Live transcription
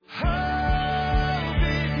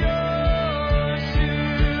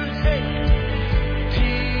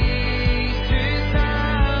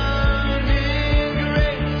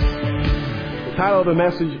title of the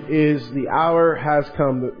message is The Hour Has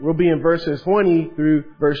Come. We'll be in verses 20 through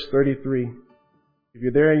verse 33. If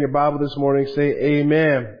you're there in your Bible this morning, say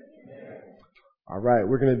amen. All right,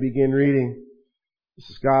 we're going to begin reading. This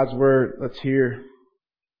is God's word. Let's hear.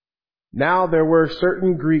 Now there were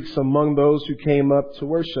certain Greeks among those who came up to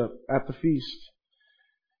worship at the feast.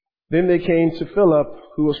 Then they came to Philip,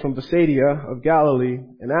 who was from Bethsaida of Galilee,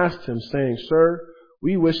 and asked him, saying, Sir,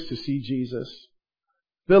 we wish to see Jesus.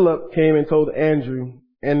 Philip came and told Andrew,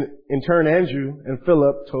 and in turn Andrew and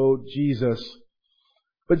Philip told Jesus.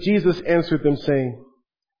 But Jesus answered them, saying,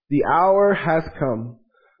 The hour has come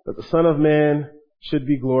that the Son of Man should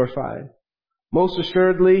be glorified. Most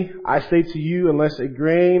assuredly, I say to you, unless a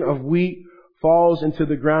grain of wheat falls into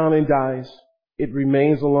the ground and dies, it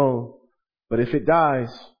remains alone. But if it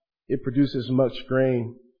dies, it produces much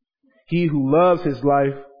grain. He who loves his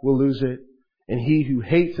life will lose it, and he who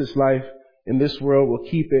hates his life in this world will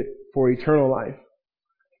keep it for eternal life.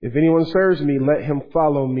 If anyone serves me, let him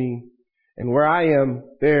follow me, and where I am,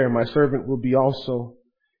 there my servant will be also.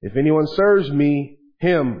 If anyone serves me,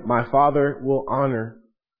 him my Father will honor.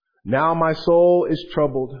 Now my soul is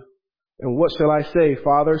troubled, and what shall I say?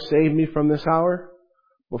 Father, save me from this hour?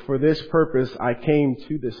 But for this purpose I came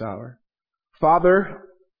to this hour. Father,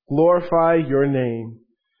 glorify your name.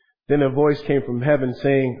 Then a voice came from heaven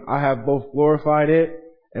saying, I have both glorified it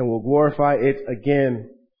and will glorify it again.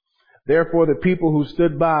 Therefore the people who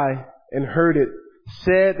stood by and heard it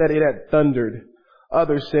said that it had thundered.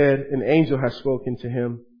 Others said, an angel has spoken to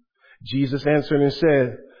him. Jesus answered and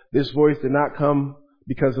said, this voice did not come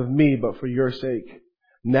because of me, but for your sake.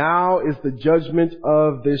 Now is the judgment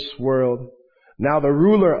of this world. Now the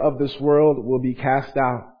ruler of this world will be cast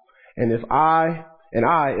out. And if I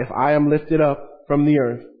am lifted up from the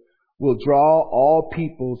earth, will draw all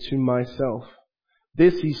people to myself.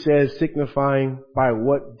 This he says, signifying by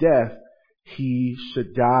what death he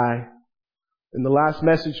should die. In the last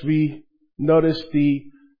message, we noticed the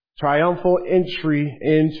triumphal entry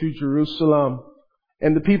into Jerusalem.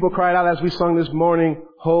 And the people cried out as we sung this morning,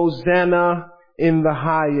 Hosanna in the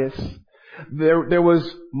highest. There was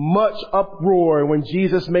much uproar when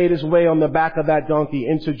Jesus made his way on the back of that donkey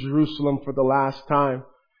into Jerusalem for the last time.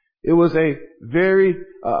 It was a very,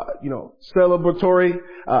 celebratory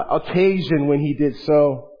occasion when he did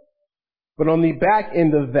so. But on the back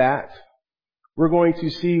end of that, we're going to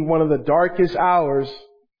see one of the darkest hours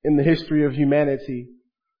in the history of humanity.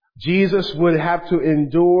 Jesus would have to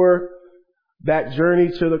endure that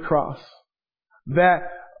journey to the cross, that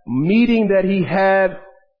meeting that he had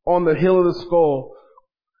on the hill of the skull,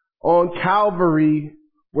 on Calvary,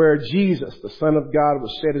 where Jesus, the Son of God,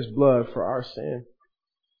 would shed his blood for our sin.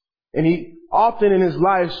 And he often in his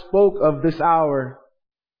life spoke of this hour.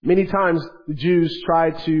 Many times the Jews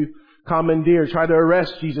tried to commandeer, tried to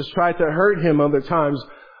arrest Jesus, tried to hurt him other times,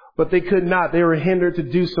 but they could not. They were hindered to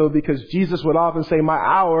do so because Jesus would often say, my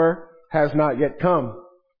hour has not yet come.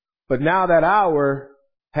 But now that hour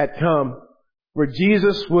had come where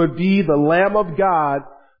Jesus would be the Lamb of God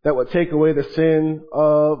that would take away the sin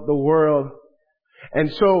of the world.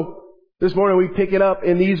 And so this morning we pick it up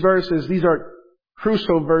in these verses. These are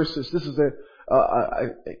crucial verses. This is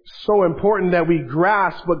so important that we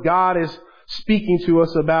grasp what God is speaking to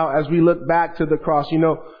us about as we look back to the cross. You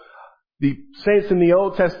know, the saints in the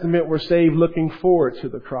Old Testament were saved looking forward to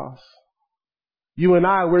the cross. You and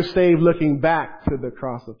I, we're saved looking back to the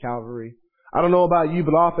cross of Calvary. I don't know about you,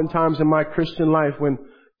 but oftentimes in my Christian life, when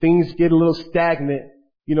things get a little stagnant,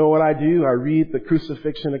 you know what I do? I read the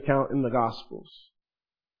crucifixion account in the Gospels.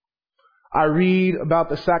 I read about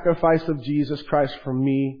the sacrifice of Jesus Christ for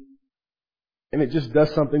me, and it just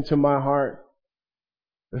does something to my heart.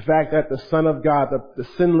 The fact that the Son of God, the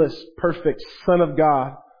sinless, perfect Son of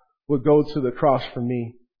God, would go to the cross for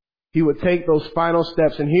me. He would take those final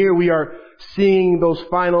steps, and here we are seeing those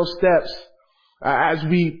final steps as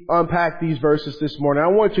we unpack these verses this morning. I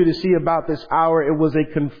want you to see about this hour. It was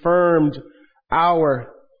a confirmed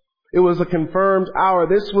hour. It was a confirmed hour.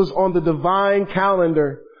 This was on the divine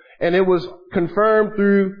calendar. And it was confirmed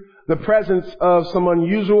through the presence of some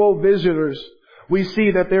unusual visitors. We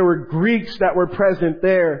see that there were Greeks that were present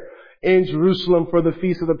there in Jerusalem for the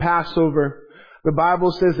feast of the Passover. The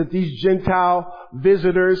Bible says that these Gentile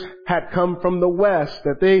visitors had come from the west,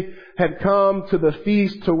 that they had come to the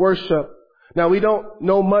feast to worship. Now we don't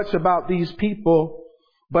know much about these people,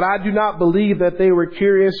 but I do not believe that they were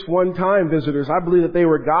curious one-time visitors. I believe that they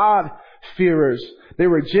were God-fearers. They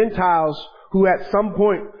were Gentiles who at some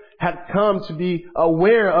point had come to be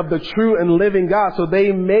aware of the true and living God. So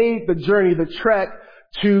they made the journey, the trek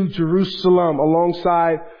to Jerusalem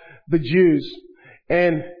alongside the Jews.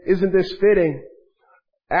 And isn't this fitting?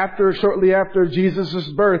 shortly after Jesus'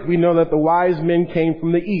 birth, we know that the wise men came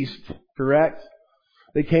from the east, correct?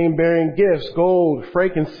 They came bearing gifts, gold,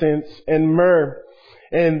 frankincense, and myrrh.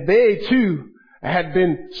 And they too had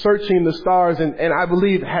been searching the stars and I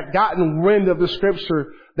believe had gotten wind of the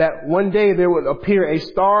scripture that one day there would appear a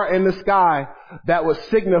star in the sky that would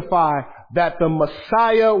signify that the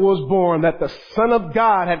Messiah was born, that the Son of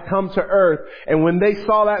God had come to earth. And when they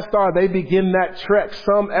saw that star, they began that trek.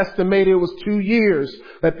 Some estimated it was 2 years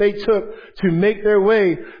that they took to make their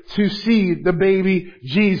way to see the baby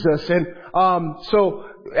Jesus. And so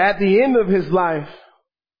at the end of his life,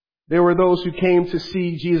 there were those who came to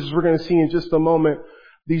see Jesus. We're going to see in just a moment.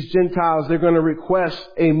 These Gentiles, they're going to request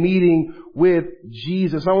a meeting with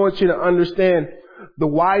Jesus. I want you to understand the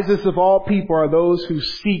wisest of all people are those who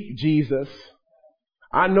seek Jesus.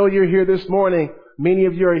 I know you're here this morning. Many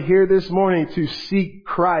of you are here this morning to seek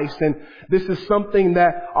Christ. And this is something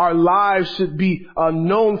that our lives should be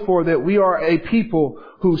known for, that we are a people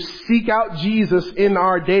who seek out Jesus in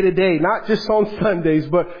our day-to-day, not just on Sundays,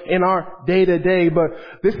 but in our day-to-day. But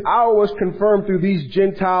this hour was confirmed through these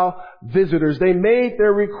Gentile visitors. They made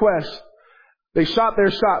their request. They shot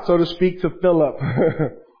their shot, so to speak, to Philip.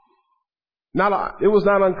 It was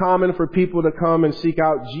not uncommon for people to come and seek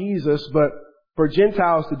out Jesus, but for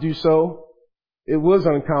Gentiles to do so, it was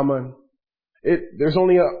uncommon. There's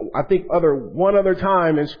only one other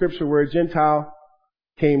time in Scripture where a Gentile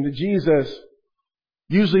came to Jesus.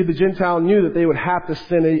 Usually the Gentile knew that they would have to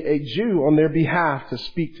send a Jew on their behalf to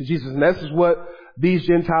speak to Jesus. And this is what these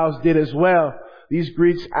Gentiles did as well. These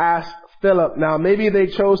Greeks asked Philip. Now maybe they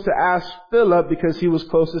chose to ask Philip because he was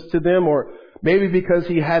closest to them, or maybe because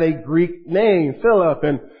he had a Greek name, Philip,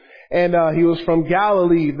 and he was from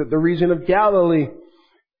Galilee, the region of Galilee.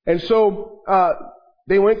 And so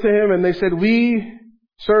they went to him and they said, we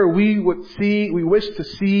wish to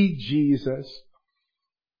see Jesus.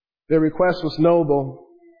 Their request was noble,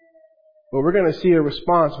 but we're going to see a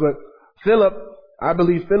response. But I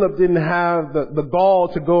believe Philip didn't have the gall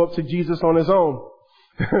to go up to Jesus on his own.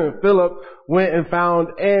 Philip went and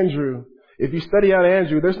found Andrew. If you study out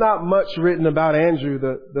Andrew, there's not much written about Andrew,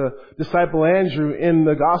 the disciple Andrew, in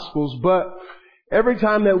the Gospels, but every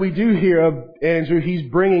time that we do hear of Andrew, he's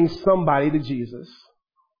bringing somebody to Jesus.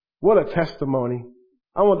 What a testimony.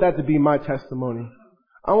 I want that to be my testimony.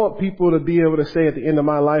 I want people to be able to say at the end of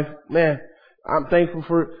my life, man, I'm thankful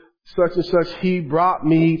for such and such. He brought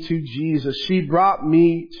me to Jesus. She brought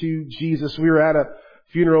me to Jesus. We were at a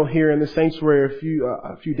funeral here in the sanctuary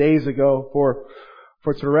a few days ago for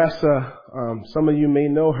Teresa. Some of you may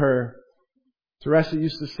know her. Teresa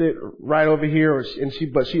used to sit right over here,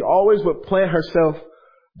 but she always would plant herself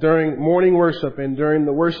during morning worship and during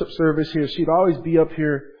the worship service here. She'd always be up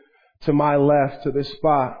here to my left, to this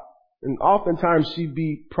spot. And oftentimes she'd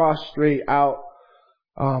be prostrate out,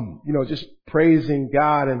 just praising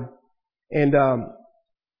God. And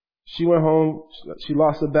she went home. She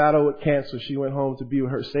lost a battle with cancer. She went home to be with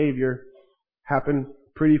her Savior. Happened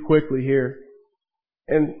pretty quickly here.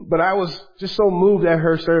 But I was just so moved at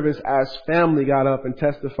her service as family got up and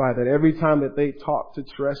testified that every time that they talked to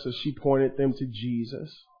Teresa, she pointed them to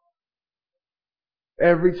Jesus.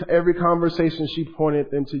 Every conversation she pointed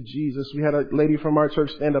them to Jesus. We had a lady from our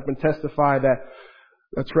church stand up and testify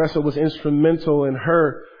that Teresa was instrumental in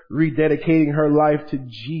her rededicating her life to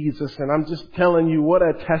Jesus. And I'm just telling you, what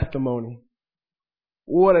a testimony.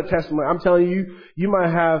 What a testimony. I'm telling you,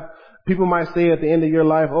 people might say at the end of your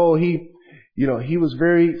life, oh, he was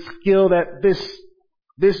very skilled at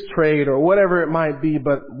this trade or whatever it might be.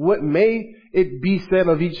 But what may it be said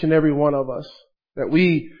of each and every one of us that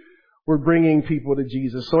we were bringing people to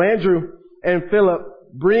Jesus. So Andrew and Philip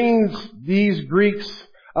brings these Greeks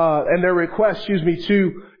and their request,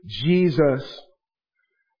 to Jesus.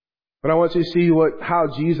 But I want you to see how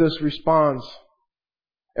Jesus responds.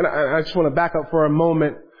 And I just want to back up for a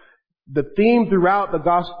moment. The theme throughout the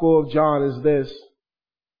Gospel of John is this: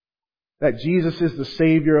 that Jesus is the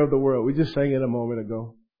Savior of the world. We just sang it a moment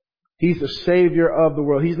ago. He's the Savior of the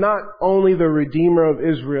world. He's not only the Redeemer of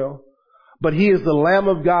Israel, but He is the Lamb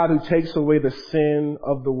of God who takes away the sin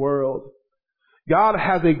of the world. God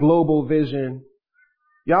has a global vision.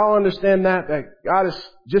 Y'all understand that God is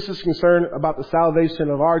just as concerned about the salvation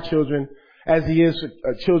of our children as He is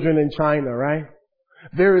children in China, right?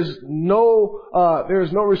 There is no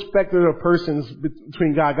respecter of persons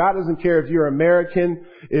between God. God doesn't care if you're American,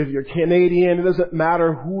 if you're Canadian. It doesn't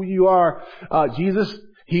matter who you are. Jesus,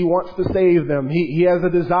 He wants to save them. He has a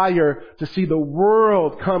desire to see the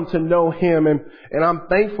world come to know Him. And I'm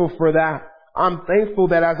thankful for that. I'm thankful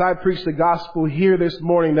that as I preach the gospel here this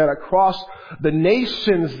morning, that across the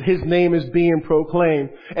nations His name is being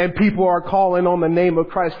proclaimed and people are calling on the name of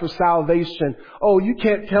Christ for salvation. Oh, you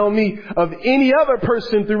can't tell me of any other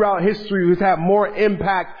person throughout history who's had more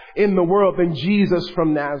impact in the world than Jesus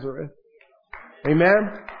from Nazareth.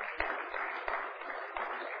 Amen.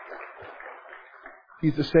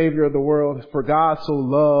 He's the Savior of the world. For God so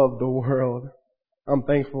loved the world. I'm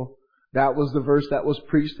thankful. That was the verse that was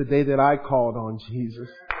preached the day that I called on Jesus.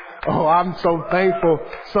 Oh, I'm so thankful.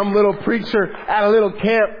 Some little preacher at a little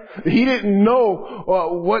camp, he didn't know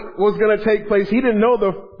what was going to take place. He didn't know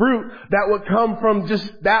the fruit that would come from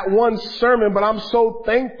just that one sermon. But I'm so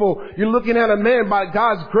thankful. You're looking at a man, by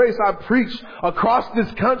God's grace, I preach across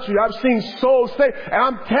this country. I've seen souls saved. And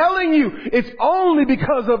I'm telling you, it's only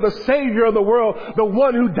because of the Savior of the world, the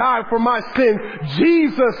one who died for my sin.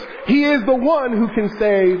 Jesus, He is the one who can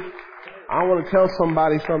save. I want to tell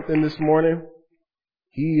somebody something this morning.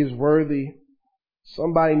 He is worthy.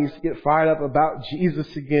 Somebody needs to get fired up about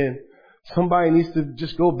Jesus again. Somebody needs to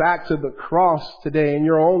just go back to the cross today in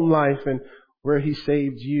your own life and where He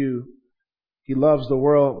saved you. He loves the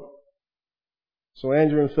world. So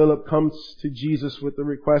Andrew and Philip comes to Jesus with the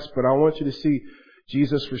request, but I want you to see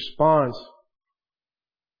Jesus responds.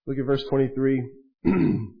 Look at verse 23.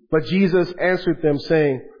 But Jesus answered them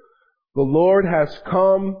saying, the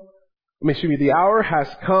hour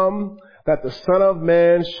has come that the Son of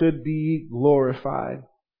Man should be glorified.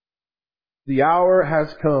 The hour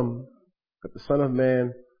has come that the Son of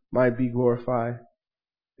Man might be glorified.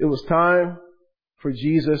 It was time for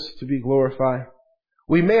Jesus to be glorified.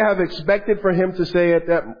 We may have expected for Him to say at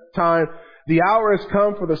that time, the hour has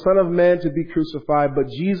come for the Son of Man to be crucified, but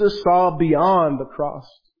Jesus saw beyond the cross.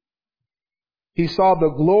 He saw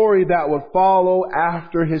the glory that would follow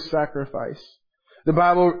after His sacrifice. The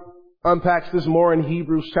Bible unpacks this more in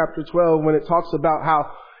Hebrews chapter 12 when it talks about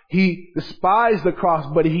how He despised the cross,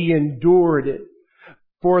 but He endured it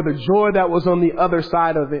for the joy that was on the other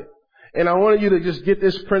side of it. And I wanted you to just get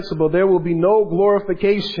this principle. There will be no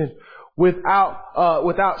glorification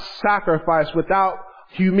without sacrifice, without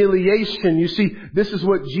humiliation. You see, this is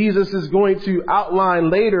what Jesus is going to outline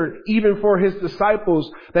later, even for His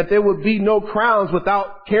disciples, that there would be no crowns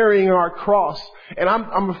without carrying our cross. And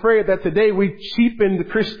I'm afraid that today we've cheapened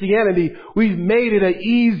Christianity. We've made it an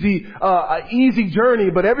easy journey.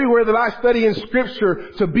 But everywhere that I study in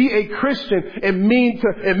Scripture, to be a Christian, it meant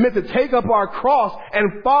to take up our cross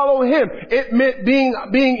and follow Him. It meant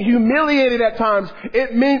being humiliated at times.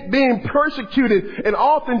 It meant being persecuted. And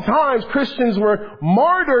oftentimes Christians were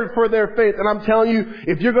martyred for their faith. And I'm telling you,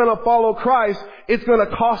 if you're going to follow Christ, it's going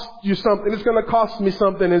to cost you something. It's going to cost me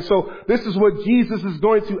something. And so this is what Jesus is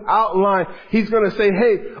going to outline. He's going to say,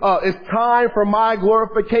 hey, it's time for my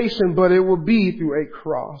glorification, but it will be through a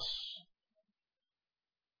cross.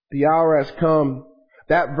 The hour has come.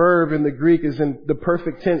 That verb in the Greek is in the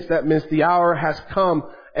perfect tense. That means the hour has come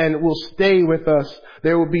and will stay with us.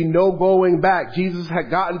 There will be no going back. Jesus had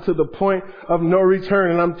gotten to the point of no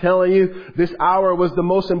return. And I'm telling you, this hour was the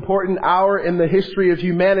most important hour in the history of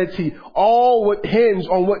humanity. All would hinge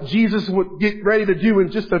on what Jesus would get ready to do in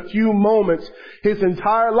just a few moments. His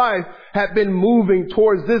entire life had been moving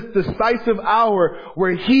towards this decisive hour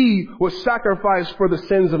where He was sacrificed for the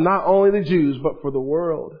sins of not only the Jews, but for the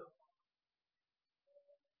world.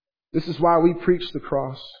 This is why we preach the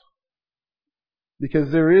cross.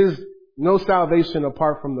 Because there is no salvation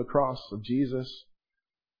apart from the cross of Jesus.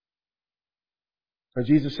 And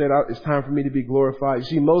Jesus said, it's time for me to be glorified. You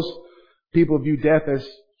see, most people view death as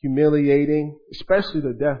humiliating, especially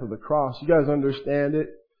the death of the cross. You guys understand it?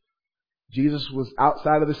 Jesus was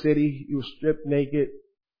outside of the city. He was stripped naked.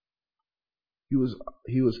 He was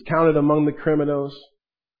counted among the criminals.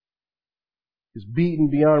 He was beaten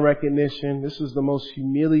beyond recognition. This was the most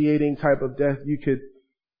humiliating type of death you could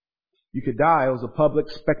die. It was a public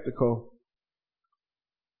spectacle.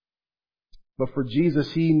 But for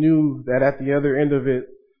Jesus, He knew that at the other end of it,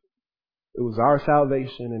 it was our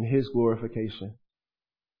salvation and His glorification.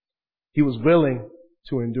 He was willing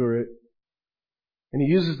to endure it. And He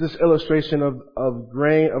uses this illustration of a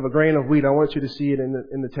grain of wheat. I want you to see it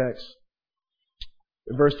in the text.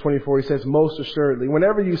 In verse 24, He says, most assuredly.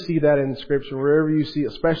 Whenever you see that in Scripture, wherever you see,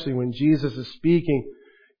 especially when Jesus is speaking,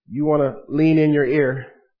 you want to lean in your ear.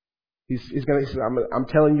 He says, I'm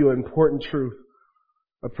telling you an important truth,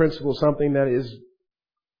 a principle, something that is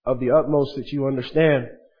of the utmost that you understand.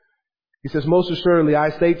 He says, most assuredly, I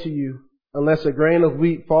say to you, unless a grain of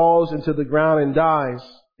wheat falls into the ground and dies,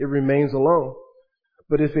 it remains alone.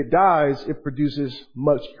 But if it dies, it produces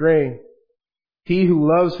much grain. He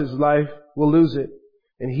who loves his life will lose it.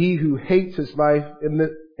 And he who hates his life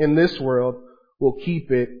in this world will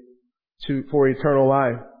keep it for eternal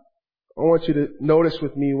life. I want you to notice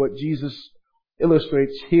with me what Jesus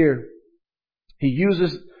illustrates here. He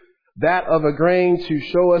uses that of a grain to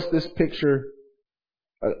show us this picture.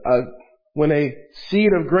 When a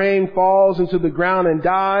seed of grain falls into the ground and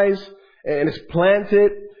dies and is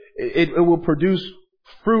planted, it will produce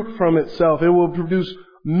fruit from itself. It will produce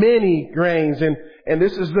many grains. And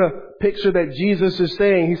this is the picture that Jesus is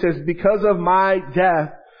saying. He says, because of my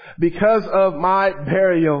death, because of my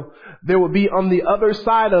burial, there will be on the other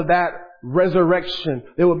side of that resurrection.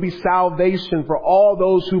 There will be salvation for all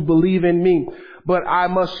those who believe in me. But I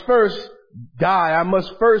must first die. I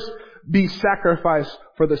must first be sacrificed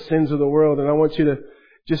for the sins of the world. And I want you to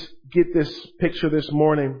just get this picture this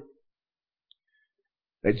morning,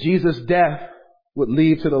 that Jesus' death would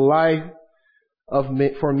lead to the life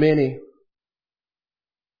for many.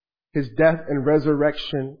 His death and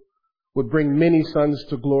resurrection would bring many sons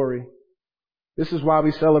to glory. This is why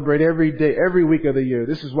we celebrate every day, every week of the year.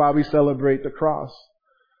 This is why we celebrate the cross.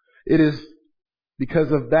 It is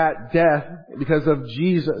because of that death, because of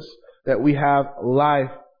Jesus, that we have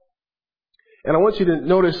life. And I want you to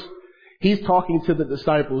notice, he's talking to the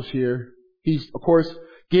disciples here. He's, of course,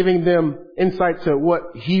 giving them insight to what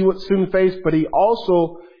he would soon face, but he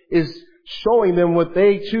also is showing them what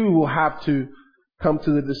they too will have to come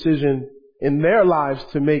to the decision in their lives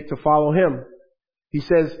to make to follow him. He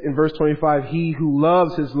says in verse 25, he who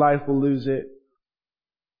loves his life will lose it.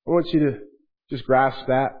 I want you to just grasp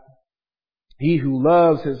that. He who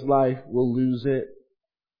loves his life will lose it.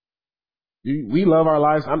 We love our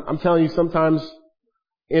lives. I'm telling you, sometimes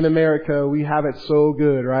in America, we have it so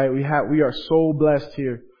good, right? We are so blessed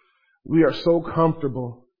here. We are so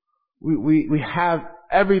comfortable. We have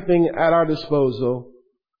everything at our disposal.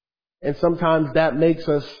 And sometimes that makes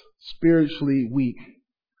us spiritually weak.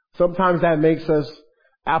 Sometimes that makes us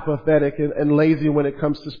apathetic and lazy when it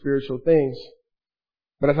comes to spiritual things.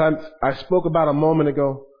 But as I spoke about a moment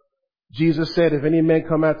ago, Jesus said, if any man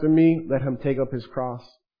come after me, let him take up his cross.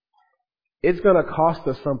 It's going to cost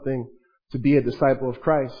us something to be a disciple of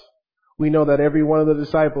Christ. We know that every one of the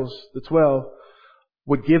disciples, the 12,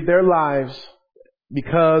 would give their lives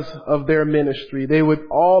because of their ministry. They would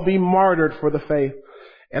all be martyred for the faith.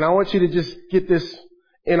 And I want you to just get this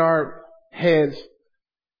in our heads.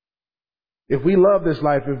 If we love this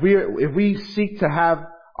life, if we seek to have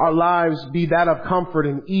our lives be that of comfort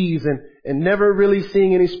and ease and never really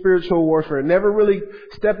seeing any spiritual warfare, never really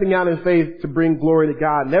stepping out in faith to bring glory to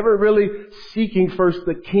God, never really seeking first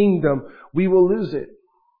the kingdom, we will lose it.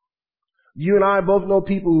 You and I both know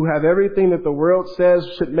people who have everything that the world says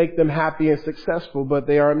should make them happy and successful, but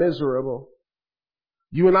they are miserable.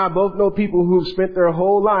 You and I both know people who've spent their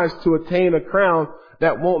whole lives to attain a crown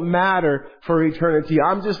that won't matter for eternity.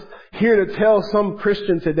 I'm just here to tell some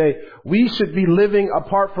Christian today, we should be living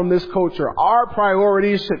apart from this culture. Our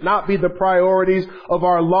priorities should not be the priorities of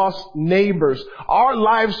our lost neighbors. Our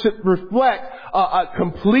lives should reflect a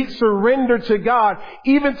complete surrender to God,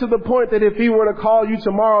 even to the point that if He were to call you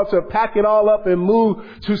tomorrow to pack it all up and move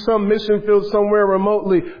to some mission field somewhere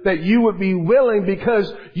remotely, that you would be willing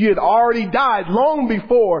because you had already died long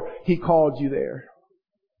before He called you there.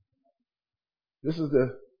 This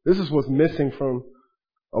is what's missing from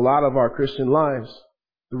a lot of our Christian lives.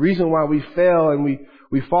 The reason why we fail and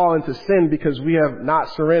we fall into sin because we have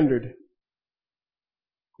not surrendered.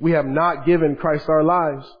 We have not given Christ our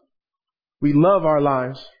lives. We love our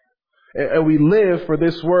lives. And we live for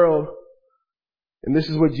this world. And this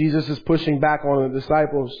is what Jesus is pushing back on the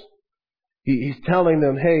disciples. He's telling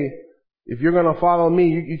them, hey, if you're going to follow me,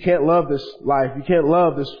 you can't love this life. You can't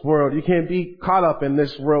love this world. You can't be caught up in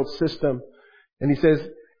this world system. And He says,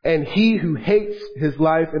 and he who hates his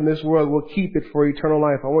life in this world will keep it for eternal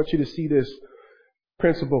life. I want you to see this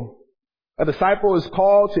principle. A disciple is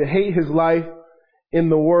called to hate his life in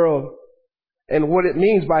the world. And what it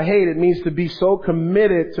means by hate, it means to be so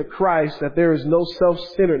committed to Christ that there is no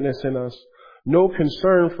self-centeredness in us, no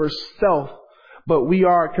concern for self, but we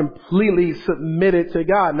are completely submitted to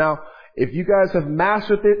God. Now, if you guys have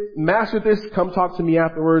mastered this, come talk to me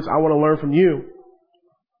afterwards. I want to learn from you.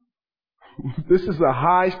 This is a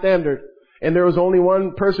high standard. And there was only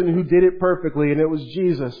one person who did it perfectly, and it was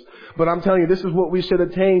Jesus. But I'm telling you, this is what we should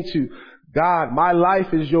attain to. God, my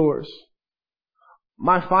life is yours.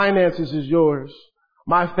 My finances is yours.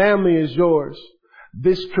 My family is yours.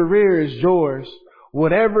 This career is yours.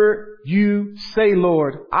 Whatever you say,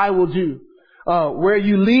 Lord, I will do. Where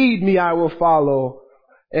you lead me, I will follow.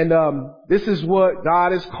 And this is what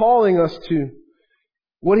God is calling us to.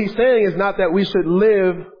 What He's saying is not that we should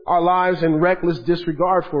live our lives in reckless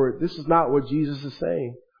disregard for it. This is not what Jesus is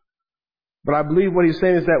saying. But I believe what He's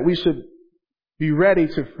saying is that we should Be ready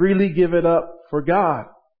to freely give it up for God.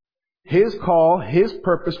 His call, His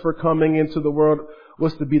purpose for coming into the world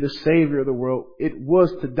was to be the Savior of the world. It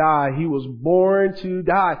was to die. He was born to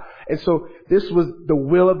die. And so this was the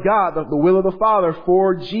will of God, the will of the Father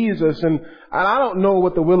for Jesus. And I don't know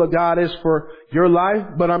what the will of God is for your life,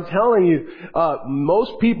 but I'm telling you,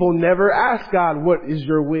 most people never ask God, what is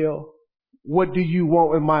your will? What do you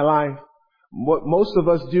want in my life? What most of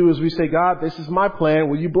us do is we say, God, this is my plan.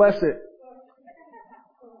 Will you bless it?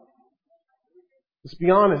 Let's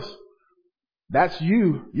be honest. That's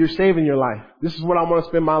you. You're saving your life. This is what I want to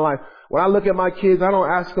spend my life. When I look at my kids, I don't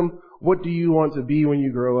ask them, what do you want to be when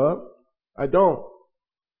you grow up? I don't.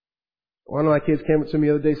 One of my kids came up to me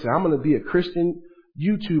the other day and said, I'm going to be a Christian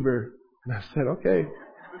YouTuber. And I said, okay.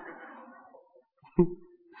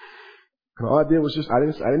 And all I did was I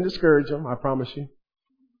didn't discourage them. I promise you.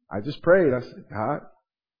 I just prayed. I said, God,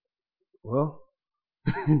 well,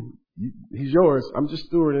 He's yours. I'm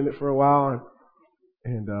just stewarding it for a while.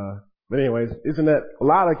 But anyways, isn't that a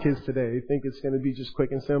lot of kids today? They think it's going to be just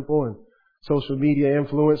quick and simple and social media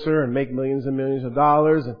influencer and make millions and millions of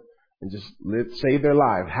dollars and just save their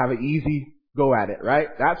life, have an easy go at it, right?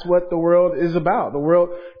 That's what the world is about. The world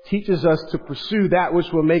teaches us to pursue that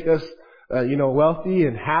which will make us, wealthy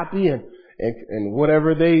and happy and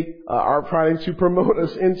whatever they are trying to promote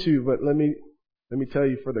us into. But let me tell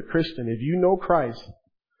you, for the Christian, if you know Christ,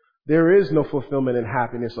 there is no fulfillment and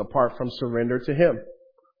happiness apart from surrender to Him.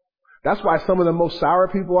 That's why some of the most sour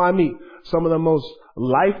people I meet, some of the most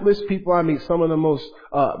lifeless people I meet, some of the most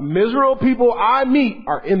miserable people I meet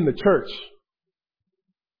are in the church.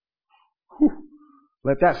 Whew.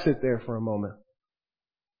 Let that sit there for a moment.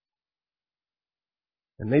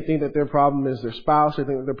 And they think that their problem is their spouse. They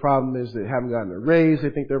think that their problem is they haven't gotten a raise. They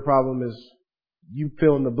think their problem is you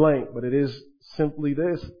fill in the blank. But it is simply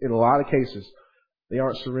this. In a lot of cases, they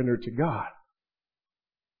aren't surrendered to God.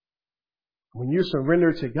 When you're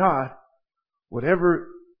surrendered to God, whatever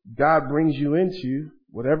God brings you into,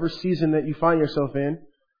 whatever season that you find yourself in,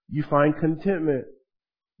 you find contentment.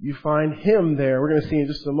 You find Him there. We're going to see in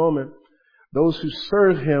just a moment. Those who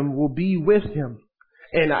serve Him will be with Him.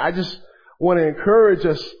 And I just want to encourage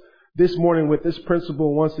us this morning with this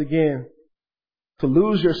principle once again, to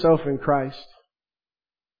lose yourself in Christ.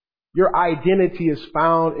 Your identity is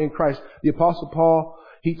found in Christ. The Apostle Paul,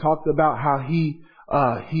 he talked about how he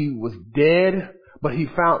was dead, but he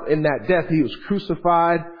found in that death he was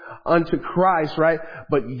crucified unto Christ, right?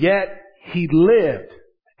 But yet he lived.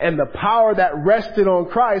 And the power that rested on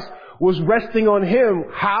Christ was resting on Him.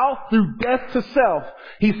 How? Through death to self.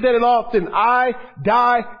 He said it often, I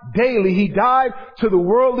die daily. He died to the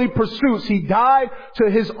worldly pursuits. He died to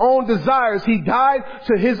His own desires. He died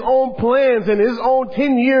to His own plans and His own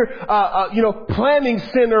 10-year, planning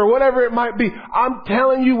center or whatever it might be. I'm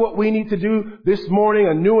telling you what we need to do this morning,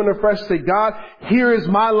 anew and afresh. Say, God, here is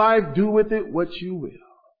my life. Do with it what you will.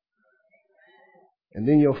 And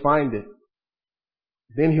then you'll find it.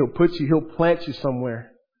 Then He'll plant you somewhere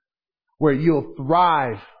where you'll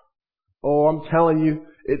thrive. Oh, I'm telling you,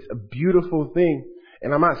 it's a beautiful thing.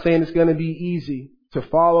 And I'm not saying it's going to be easy. To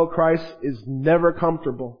follow Christ is never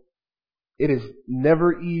comfortable. It is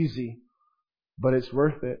never easy, but it's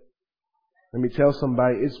worth it. Let me tell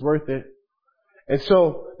somebody, it's worth it. And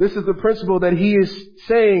so this is the principle that he is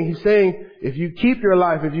saying. He's saying, if you keep your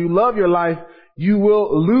life, if you love your life, you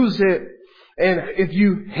will lose it. And if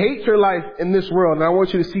you hate your life in this world, and I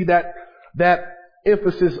want you to see that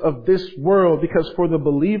emphasis of this world, because for the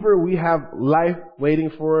believer, we have life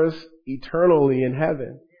waiting for us eternally in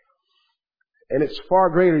heaven. And it's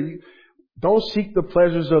far greater. Don't seek the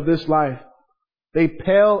pleasures of this life. They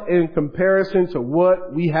pale in comparison to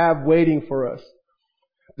what we have waiting for us.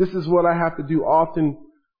 This is what I have to do often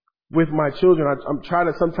with my children. I'm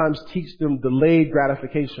trying to sometimes teach them delayed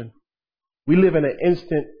gratification. We live in an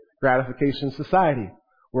instant gratification society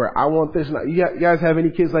where I want this. You guys have any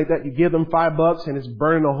kids like that? You give them $5 and it's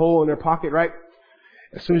burning a hole in their pocket, right?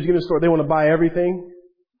 As soon as you get in the store, they want to buy everything.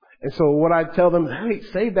 And so what I tell them, hey,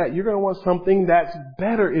 save that. You're going to want something that's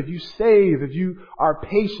better. If you save, if you are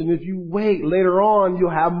patient, if you wait, later on,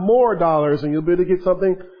 you'll have more dollars and you'll be able to get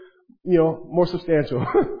something, more substantial.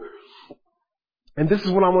 And this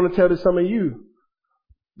is what I want to tell to some of you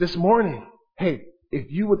this morning. Hey, if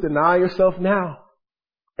you would deny yourself now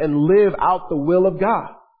and live out the will of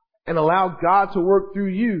God and allow God to work through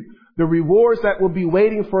you, the rewards that will be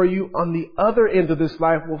waiting for you on the other end of this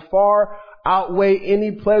life will far outweigh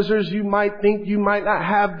any pleasures you might think you might not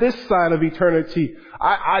have this side of eternity.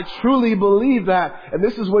 I truly believe that. And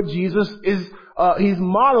this is what Jesus is, He's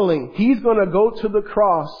modeling. He's going to go to the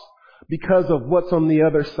cross because of what's on the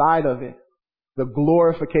other side of it. the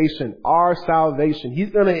glorification, our salvation. He's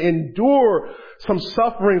going to endure some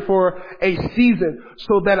suffering for a season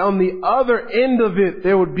so that on the other end of it,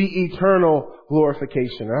 there would be eternal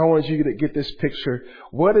glorification. And I want you to get this picture.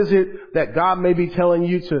 What is it that God may be telling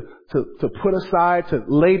you to put aside, to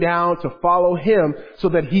lay down, to follow Him so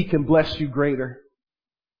that He can bless you greater?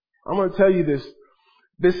 I'm going to tell you this.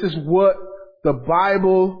 This is what the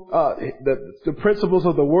Bible, the principles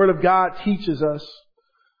of the Word of God teaches us.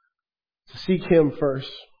 To seek Him first.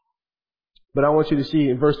 But I want you to see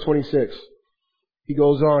in verse 26, he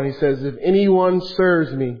goes on, he says, if anyone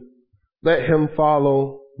serves me, let him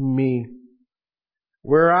follow me.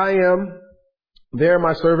 Where I am, there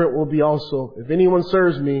my servant will be also. If anyone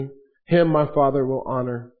serves me, him my Father will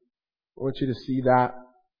honor. I want you to see that.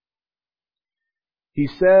 He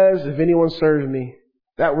says, if anyone serves me,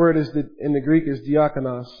 that word in the Greek is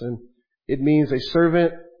diakonos, and it means a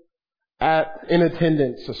servant in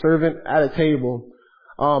attendance, a servant at a table.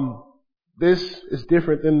 This is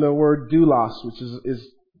different than the word doulos, which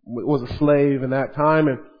was a slave in that time.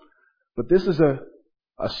 But this is a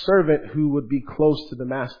servant who would be close to the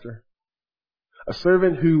master. A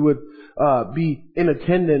servant who would be in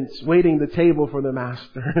attendance, waiting the table for the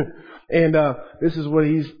master. And this is what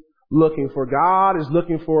he's looking for. God is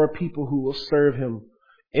looking for a people who will serve Him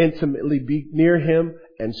intimately, be near Him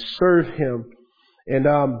and serve Him. And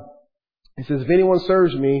he says, if anyone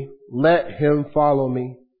serves me, let him follow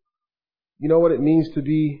me. You know what it means to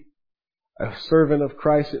be a servant of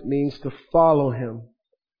Christ? It means to follow Him.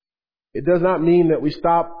 It does not mean that we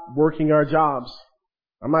stop working our jobs.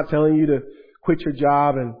 I'm not telling you to quit your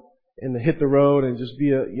job and to hit the road and just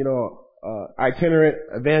be a itinerant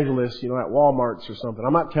evangelist, at Walmart's or something.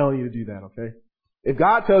 I'm not telling you to do that, okay? If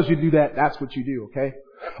God tells you to do that, that's what you do, okay?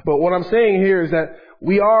 But what I'm saying here is that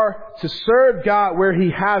we are to serve God where He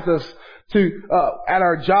has us, at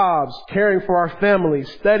our jobs, caring for our families,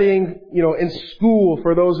 studying, in school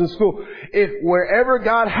for those in school. If wherever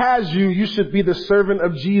God has you, you should be the servant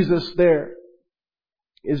of Jesus there.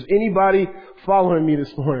 Is anybody following me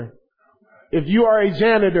this morning? If you are a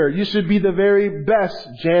janitor, you should be the very best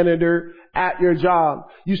janitor at your job.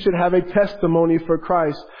 You should have a testimony for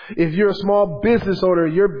Christ. If you're a small business owner,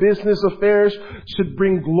 your business affairs should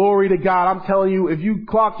bring glory to God. I'm telling you, if you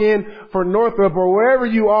clock in for Northrop or wherever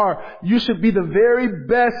you are, you should be the very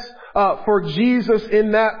best for Jesus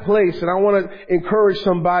in that place. And I want to encourage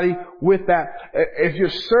somebody with that. If you're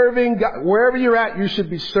serving God, wherever you're at, you should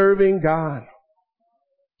be serving God.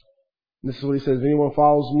 This is what he says. If anyone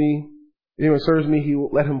follows me, if anyone serves me, he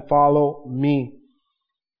will let him follow me.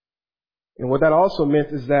 And what that also meant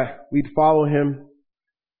is that we'd follow Him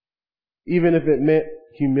even if it meant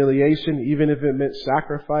humiliation, even if it meant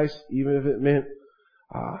sacrifice, even if it meant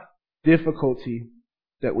difficulty,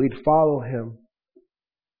 that we'd follow Him.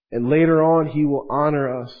 And later on, He will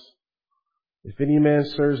honor us. If any man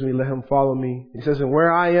serves me, let him follow me. He says, and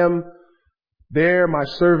where I am, there my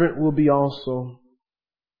servant will be also.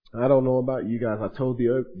 I don't know about you guys. I told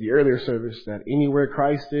the earlier service that anywhere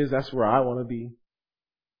Christ is, that's where I want to be.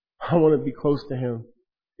 I want to be close to Him.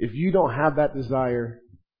 If you don't have that desire,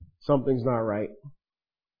 something's not right.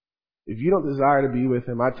 If you don't desire to be with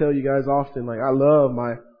Him, I tell you guys often, I love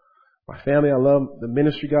my family. I love the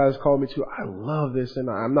ministry God has called me to. I love this, and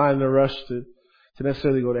I'm not in a rush to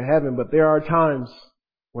necessarily go to heaven, but there are times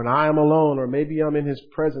when I am alone, or maybe I'm in His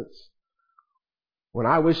presence, when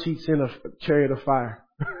I wish He'd send a chariot of fire.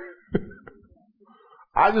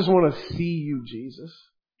 I just want to see You, Jesus.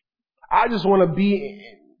 I just want to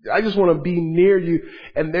be near You.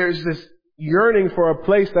 And there's this yearning for a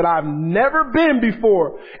place that I've never been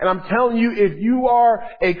before. And I'm telling you, if you are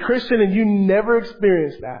a Christian and you never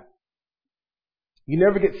experience that, you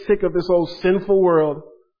never get sick of this old sinful world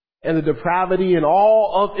and the depravity and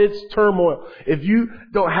all of its turmoil. If you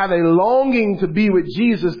don't have a longing to be with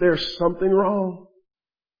Jesus, there's something wrong.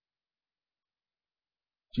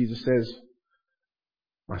 Jesus says,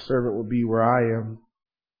 my servant will be where I am,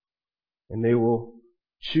 and they will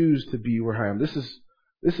choose to be where I am. This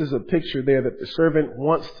is a picture there that the servant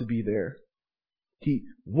wants to be there. He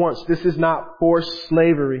wants. This is not forced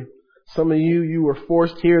slavery. Some of you were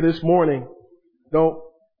forced here this morning.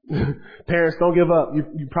 Parents, don't give up.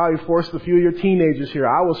 You probably forced a few of your teenagers here.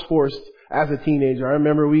 I was forced as a teenager. I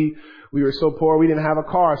remember we were so poor we didn't have a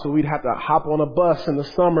car, so we'd have to hop on a bus in the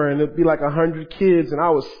summer, and it'd be like 100 kids, and I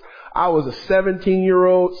was a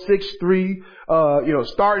 17-year-old, 6'3",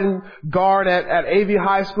 starting guard at AV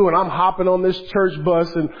High School, and I'm hopping on this church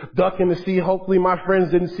bus and ducking to see, hopefully my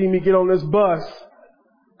friends didn't see me get on this bus,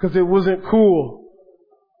 because it wasn't cool.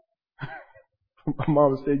 My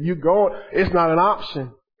mama said, you going? It's not an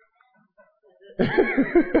option.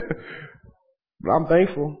 But I'm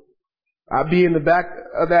thankful. I'd be in the back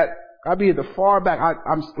of that. I'd be at the far back.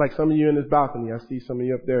 I'm like some of you in this balcony. I see some of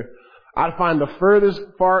you up there. I'd find the furthest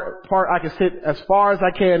part I can sit as far as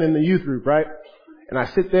I can in the youth group, right? And I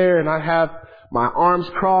sit there and I have my arms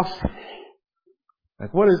crossed.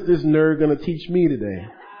 Like, what is this nerd going to teach me today?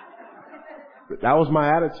 But that was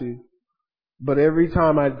my attitude. But every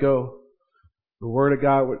time I'd go, the Word of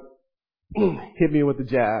God would hit me with the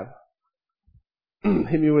jab,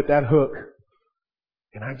 hit me with that hook.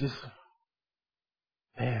 And I just,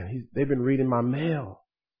 they've been reading my mail.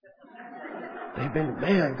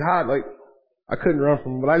 God, like, I couldn't run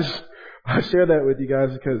from them. But I share that with you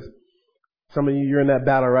guys because some of you, you're in that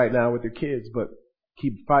battle right now with your kids, but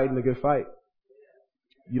keep fighting the good fight.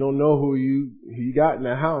 You don't know who you got in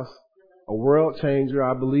that house. A world changer.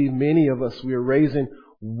 I believe many of us, we are raising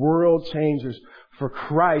world changers for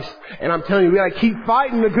Christ. And I'm telling you, we gotta keep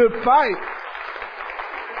fighting the good fight.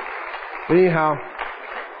 Anyhow,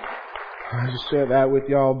 I just share that with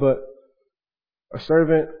y'all, but this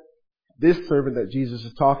servant that Jesus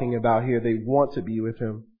is talking about here, they want to be with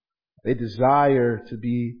him. They desire to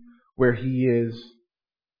be where he is.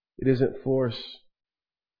 It isn't force.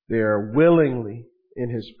 They are willingly in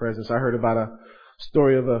his presence. I heard about a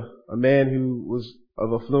story of a man who was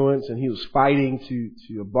of affluence and he was fighting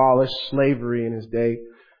to abolish slavery in his day.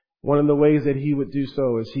 One of the ways that he would do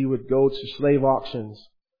so is he would go to slave auctions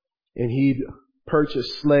and he'd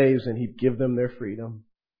purchase slaves and he'd give them their freedom.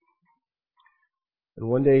 And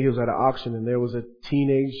one day he was at an auction and there was a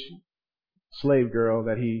teenage slave girl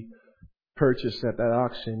that he purchased at that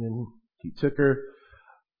auction, and he took her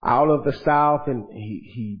out of the South and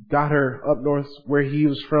he got her up north where he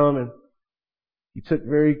was from, and he took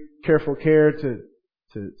very careful care to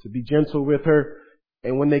be gentle with her.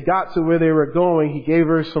 And when they got to where they were going, he gave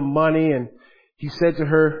her some money and he said to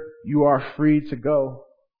her, "You are free to go.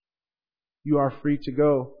 You are free to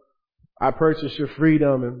go. I purchased your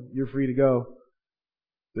freedom and you're free to go."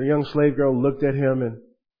 The young slave girl looked at him and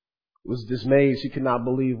was dismayed. She could not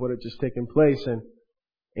believe what had just taken place. And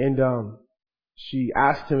she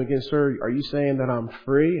asked him again, "Sir, are you saying that I'm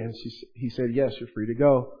free?" And he said, "Yes, you're free to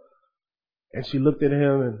go." And she looked at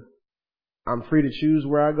him and, "I'm free to choose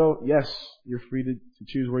where I go?" "Yes, you're free to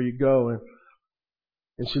choose where you go."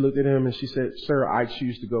 And she looked at him and she said, "Sir, I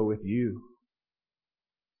choose to go with you."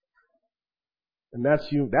 And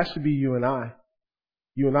that's you. That should be you and I.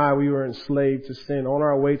 You and I, we were enslaved to sin on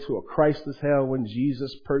our way to a Christless hell when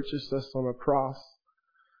Jesus purchased us on a cross.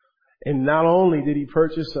 And not only did he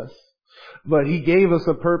purchase us, but he gave us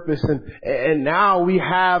a purpose, and now we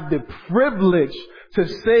have the privilege to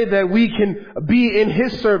say that we can be in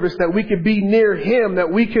his service, that we could be near him, that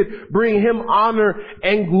we could bring him honor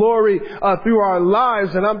and glory through our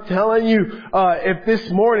lives. And I'm telling you, if this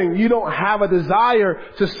morning you don't have a desire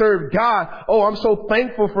to serve God, I'm so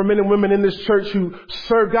thankful for men and women in this church who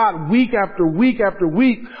serve God week after week after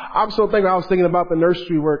week. I'm so thankful. I was thinking about the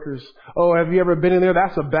nursery workers. Have you ever been in there?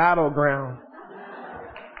 That's a battleground.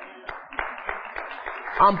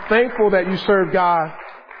 I'm thankful that you serve God.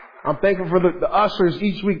 I'm thankful for the ushers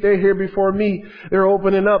each week. They're here before me. They're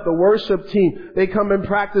opening up. The worship team, they come and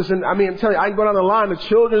practice. And I'm telling you, I can go down the line. The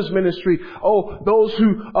children's ministry. Those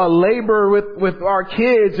who labor with our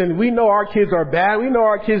kids. And we know our kids are bad. We know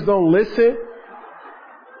our kids don't listen.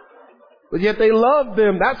 But yet they love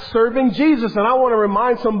them. That's serving Jesus. And I want to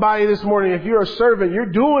remind somebody this morning, if you're a servant, you're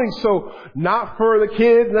doing so not for the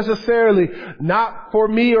kids necessarily, not for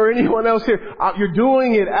me or anyone else here. You're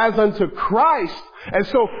doing it as unto Christ. And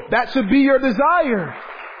so that should be your desire,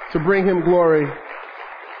 to bring him glory.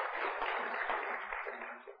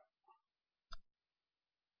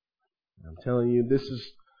 I'm telling you, this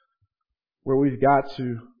is where we've got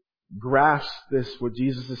to grasp this, what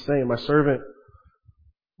Jesus is saying. My servant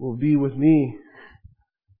will be with me.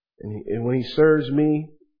 And when he serves me,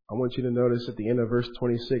 I want you to notice at the end of verse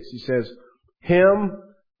 26, he says, "Him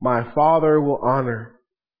my Father will honor."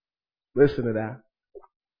 Listen to that.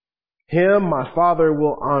 Him my Father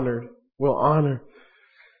will honor.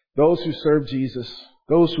 Those who serve Jesus,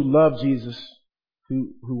 those who love Jesus,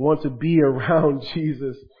 who want to be around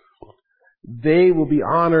Jesus, they will be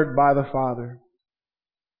honored by the Father.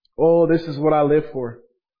 This is what I live for.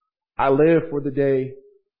 I live for the day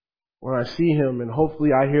when I see him and hopefully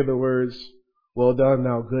I hear the words, "Well done,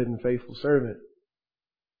 thou good and faithful servant."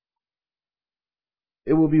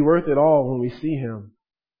 It will be worth it all when we see him.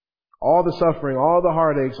 All the suffering, all the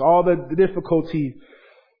heartaches, all the difficulty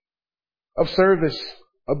of service,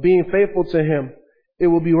 of being faithful to him, it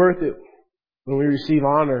will be worth it when we receive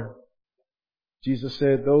honor. Jesus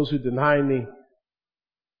said, "Those who deny me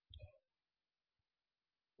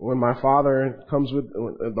When my Father comes with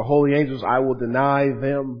the holy angels, I will deny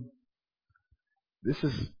them. This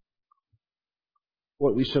is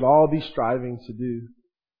what we should all be striving to do,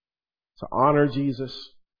 to honor Jesus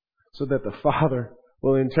so that the Father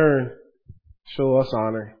will in turn show us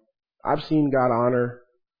honor. I've seen God honor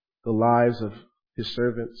the lives of His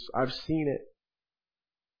servants. I've seen it.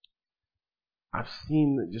 I've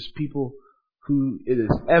seen just people who it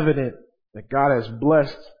is evident that God has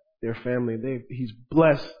blessed their family. He's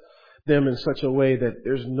blessed them in such a way that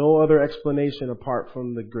there's no other explanation apart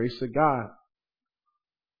from the grace of God.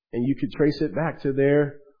 And you could trace it back to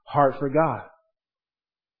their heart for God.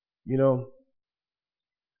 You know,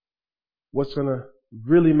 what's going to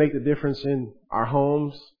really make the difference in our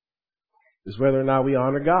homes is whether or not we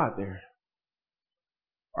honor God there.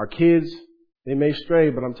 Our kids, they may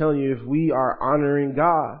stray, but I'm telling you, if we are honoring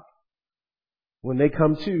God, when they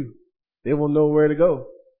come to, they will know where to go.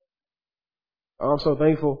 I'm so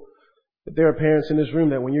thankful that there are parents in this room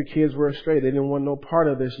that when your kids were astray, they didn't want no part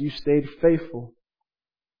of this. You stayed faithful.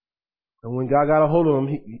 And when God got a hold of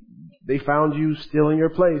them, they found you still in your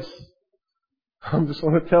place. I'm just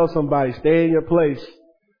going to tell somebody, stay in your place.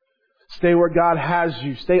 Stay where God has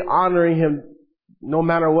you. Stay honoring Him no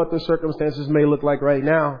matter what the circumstances may look like right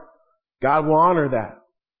now. God will honor that.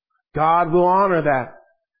 God will honor that.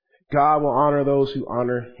 God will honor those who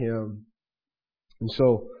honor Him. And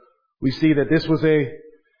so we see that this was a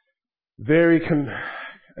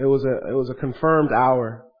it was a confirmed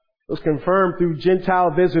hour. It was confirmed through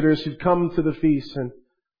Gentile visitors who'd come to the feast. And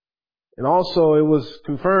also it was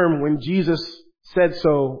confirmed when Jesus said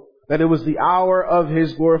so, that it was the hour of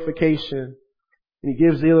His glorification. And He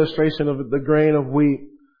gives the illustration of the grain of wheat.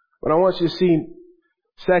 But I want you to see,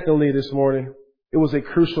 secondly, this morning, it was a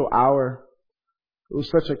crucial hour. It was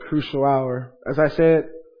such a crucial hour. As I said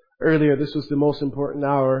earlier, this was the most important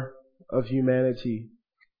hour of humanity.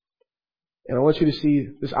 And I want you to see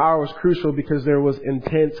this hour was crucial because there was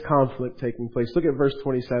intense conflict taking place. Look at verse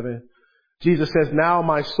 27. Jesus says, "Now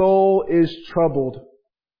my soul is troubled.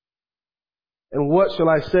 And what shall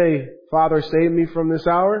I say? Father, save me from this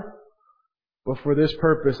hour? But for this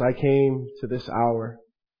purpose I came to this hour."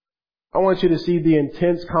 I want you to see the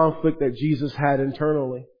intense conflict that Jesus had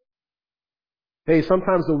internally. Hey,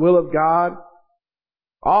 sometimes the will of God,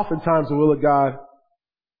 oftentimes the will of God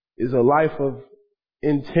is a life of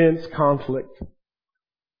intense conflict.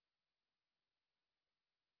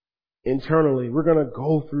 Internally, we're going to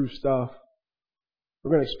go through stuff.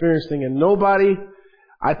 We're going to experience things. And nobody,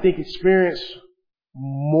 I think, experienced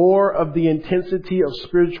more of the intensity of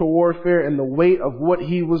spiritual warfare and the weight of what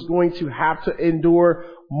He was going to have to endure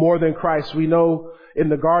more than Christ. We know in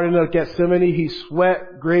the Garden of Gethsemane, He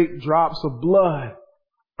sweat great drops of blood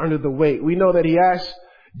under the weight. We know that He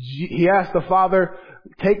asked the Father,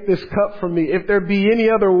 "Take this cup from me. If there be any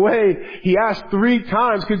other way," He asked 3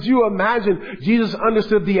 times. Could you imagine? Jesus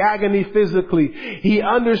understood the agony physically. He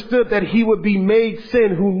understood that He would be made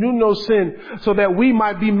sin who knew no sin so that we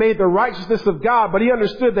might be made the righteousness of God. But He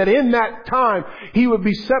understood that in that time He would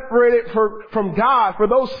be separated from God for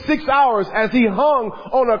those 6 hours as He hung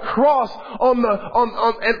on a cross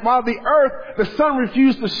and while the earth, the sun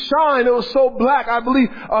refused to shine. It was so black, I believe,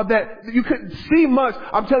 that you couldn't see much.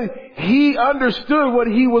 I'm telling you, He understood what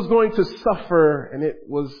He was going to suffer, and it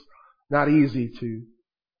was not easy to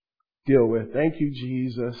deal with. Thank you,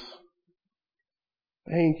 Jesus.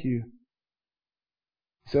 Thank you.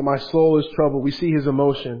 He said, "My soul is troubled." We see His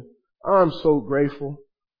emotion. I'm so grateful.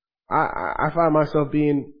 I find myself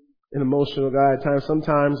being an emotional guy at times.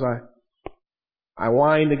 Sometimes I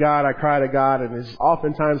whine to God, I cry to God, and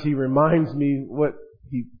oftentimes He reminds me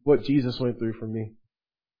what Jesus went through for me.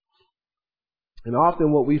 And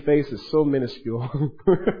often what we face is so minuscule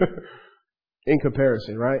in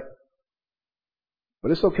comparison, right? But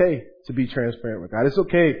it's okay to be transparent with God. It's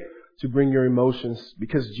okay to bring your emotions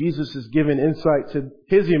because Jesus has given insight to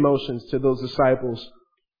His emotions to those disciples.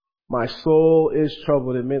 My soul is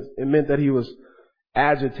troubled. It meant that He was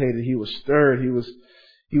agitated. He was stirred.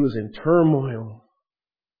 He was in turmoil.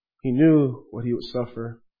 He knew what He would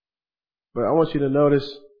suffer. But I want you to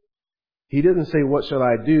notice, He didn't say, "What shall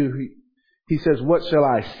I do?" He says, "What shall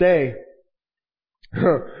I say?"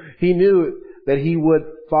 He knew that He would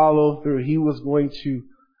follow through. He was going to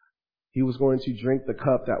drink the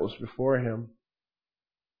cup that was before Him.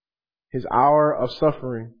 His hour of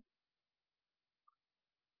suffering.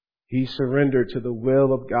 He surrendered to the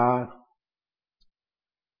will of God.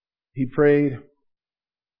 He prayed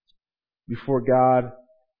before God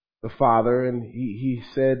the Father, and he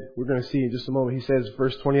said, we're going to see in just a moment, He says,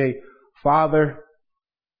 verse 28, "Father,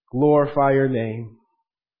 glorify your name."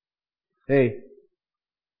 Hey,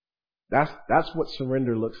 That's what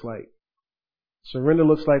surrender looks like. Surrender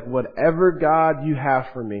looks like whatever God you have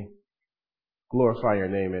for me, glorify your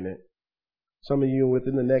name in it. Some of you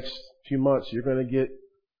within the next few months, you're going to get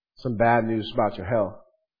some bad news about your health.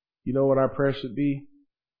 You know what our prayer should be?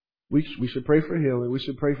 We should pray for healing. We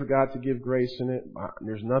should pray for God to give grace in it.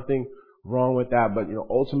 There's nothing wrong with that. But,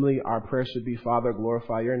 ultimately our prayer should be, Father,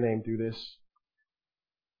 glorify your name through this.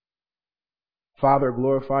 Father,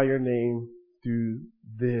 glorify your name through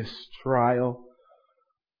this trial,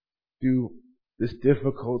 through this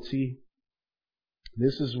difficulty.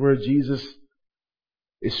 This is where Jesus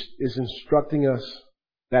is instructing us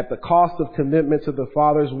that the cost of commitment to the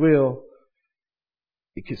Father's will,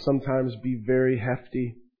 it can sometimes be very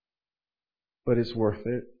hefty, but it's worth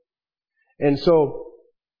it. And so,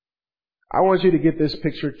 I want you to get this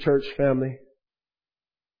picture, church family.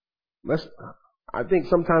 I think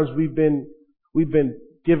sometimes we've been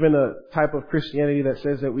given a type of Christianity that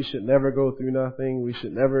says that we should never go through nothing, we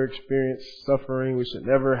should never experience suffering, we should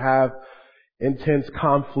never have intense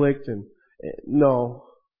conflict, and no,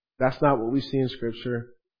 that's not what we see in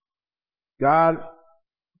Scripture. God,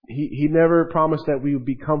 He never promised that we would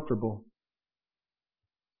be comfortable.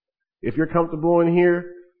 If you're comfortable in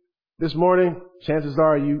here this morning, chances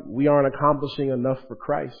are we aren't accomplishing enough for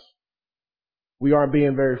Christ. We aren't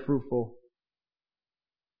being very fruitful.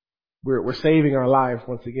 We're saving our lives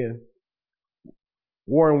once again.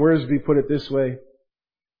 Warren Wiersbe put it this way.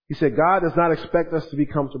 He said, God does not expect us to be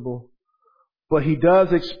comfortable, but He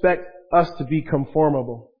does expect us to be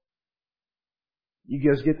conformable. You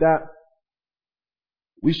guys get that?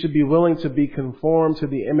 We should be willing to be conformed to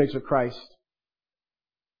the image of Christ.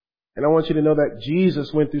 And I want you to know that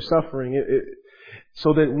Jesus went through suffering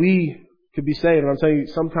so that we could be saved. And I'm telling you,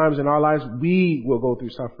 sometimes in our lives, we will go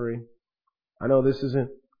through suffering. I know this isn't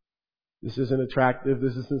attractive.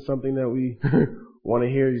 This isn't something that we want to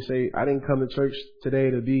hear. You say, I didn't come to church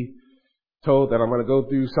today to be told that I'm going to go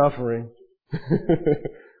through suffering.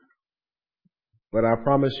 But I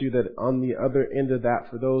promise you that on the other end of that,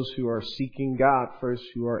 for those who are seeking God first,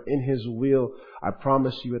 who are in His will, I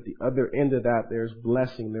promise you at the other end of that, there's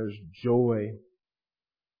blessing, there's joy.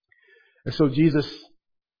 And so Jesus,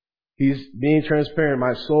 He's being transparent.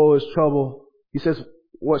 My soul is troubled. He says,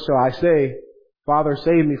 what shall I say? Father,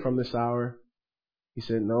 save me from this hour. He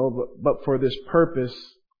said, no, but for this purpose,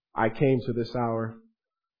 I came to this hour.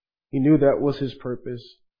 He knew that was His purpose.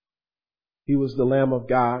 He was the Lamb of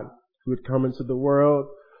God who had come into the world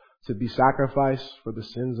to be sacrificed for the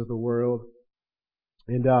sins of the world.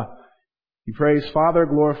 And he prays, Father,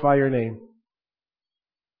 glorify your name.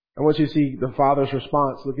 I want you to see the Father's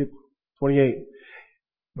response. Look at 28.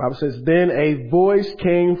 The Bible says, then a voice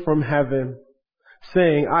came from heaven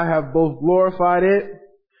saying, I have both glorified it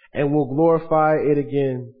and will glorify it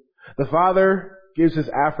again. The Father gives His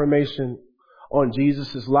affirmation on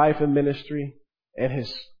Jesus' life and ministry and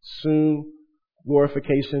His soon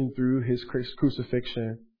glorification through His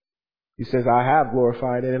crucifixion. He says, I have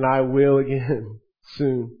glorified it and I will again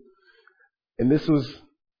soon. And this was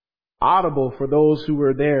audible for those who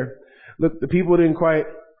were there. Look, the people didn't quite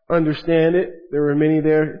understand it. There were many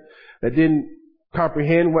there that didn't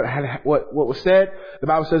comprehend what was said. The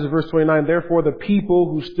Bible says in verse 29, therefore the people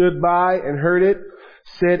who stood by and heard it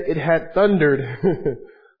said it had thundered.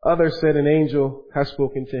 Others said an angel has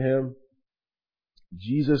spoken to him.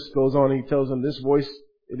 Jesus goes on and He tells them, this voice,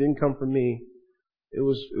 it didn't come from me. It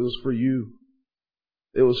was for you.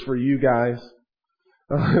 It was for you guys.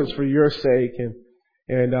 It was for your sake.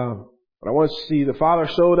 And but I want you to see the Father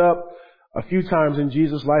showed up a few times in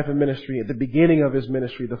Jesus' life and ministry. At the beginning of His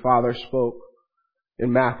ministry, the Father spoke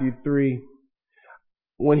in Matthew 3.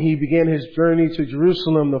 When He began His journey to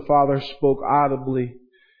Jerusalem, the Father spoke audibly.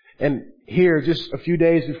 And here, just a few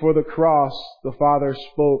days before the cross, the Father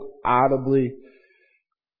spoke audibly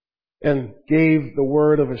and gave the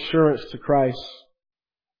word of assurance to Christ,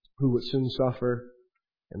 who would soon suffer.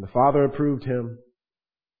 And the Father approved Him.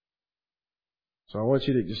 So I want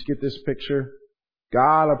you to just get this picture.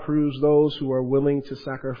 God approves those who are willing to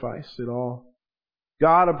sacrifice it all.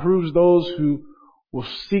 God approves those who will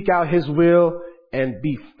seek out His will and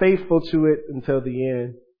be faithful to it until the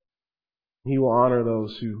end. He will honor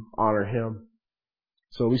those who honor Him.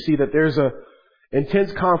 So we see that there's a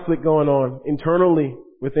intense conflict going on internally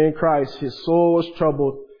within Christ. His soul was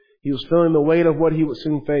troubled. He was feeling the weight of what he would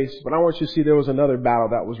soon face. But I want you to see there was another battle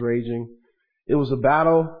that was raging. It was a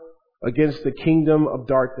battle against the kingdom of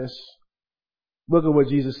darkness. Look at what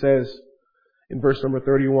Jesus says in verse number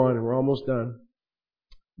 31, and we're almost done.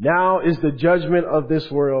 Now is the judgment of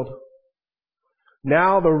this world.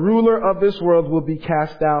 Now the ruler of this world will be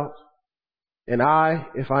cast out. And I,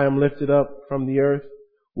 if I am lifted up from the earth,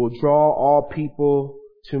 will draw all people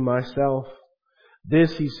to myself.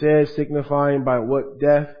 This he said, signifying by what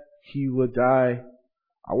death he would die.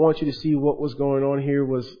 I want you to see what was going on here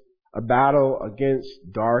was a battle against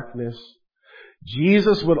darkness.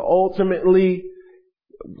 Jesus would ultimately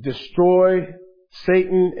destroy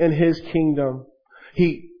Satan and his kingdom.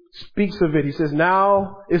 He speaks of it. He says,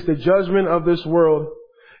 now is the judgment of this world.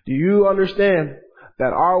 Do you understand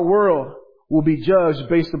that our world will be judged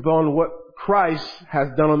based upon what Christ has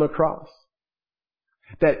done on the cross?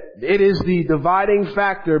 That it is the dividing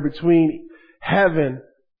factor between heaven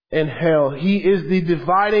and hell. He is the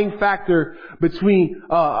dividing factor between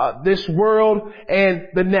this world and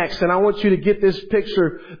the next. And I want you to get this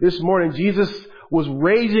picture this morning. Jesus was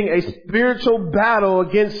raging a spiritual battle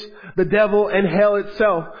against the devil and hell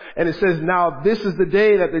itself. And it says, now this is the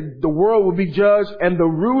day that the world will be judged and the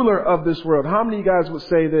ruler of this world. How many of you guys would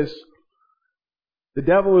say this? The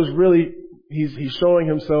devil is really, he's showing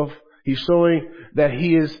himself. He's showing that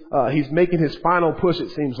he's making his final push,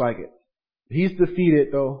 it seems like it. He's defeated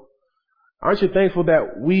though. Aren't you thankful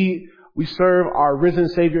that we serve our risen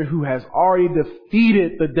Savior who has already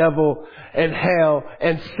defeated the devil and hell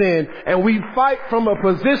and sin, and we fight from a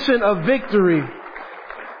position of victory.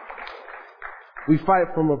 We fight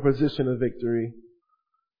from a position of victory.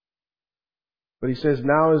 But he says,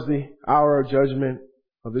 now is the hour of judgment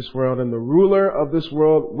of this world, and the ruler of this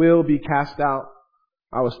world will be cast out.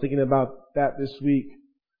 I was thinking about that this week.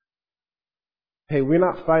 Hey, we're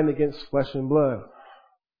not fighting against flesh and blood.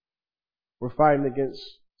 We're fighting against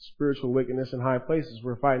spiritual wickedness in high places.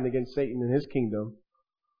 We're fighting against Satan and his kingdom,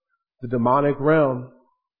 the demonic realm.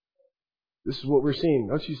 This is what we're seeing.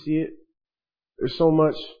 Don't you see it? There's so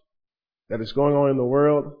much that is going on in the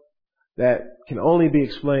world that can only be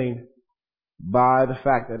explained by the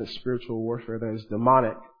fact that it's spiritual warfare, that is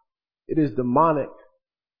demonic. It is demonic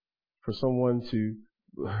for someone to,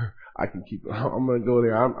 I'm going to go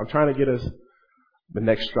there. I'm trying to get us the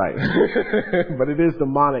next strike. But it is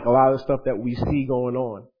demonic, a lot of the stuff that we see going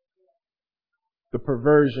on. The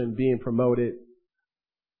perversion being promoted,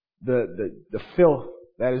 the filth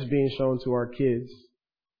that is being shown to our kids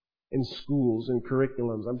in schools and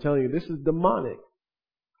curriculums. I'm telling you, this is demonic.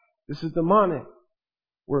 This is demonic.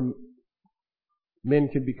 Where men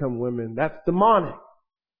can become women. That's demonic.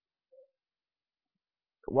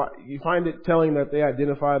 Why, you find it telling that they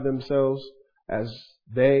identify themselves as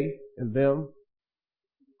they and them.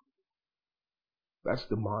 That's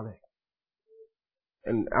demonic.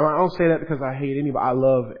 And I don't say that because I hate anybody. I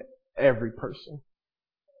love every person.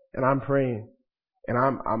 And I'm praying. And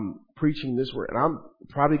I'm preaching this word. And I'm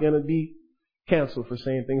probably going to be canceled for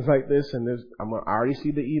saying things like this. And I already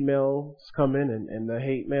see the emails coming and the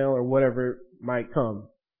hate mail or whatever might come.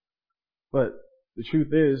 But the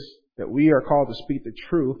truth is that we are called to speak the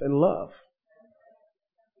truth in love.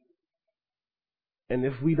 And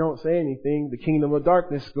if we don't say anything, the kingdom of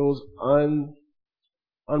darkness goes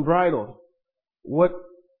unbridled.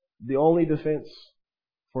 The only defense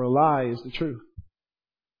for a lie is the truth.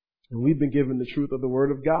 And we've been given the truth of the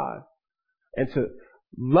Word of God. And to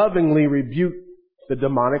lovingly rebuke the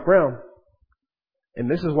demonic realm. And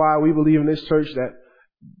this is why we believe in this church that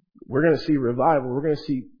we're going to see revival. We're going to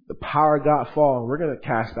see the power of God fall. We're going to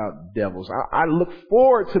cast out devils. I look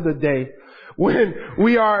forward to the day when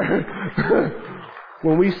we are,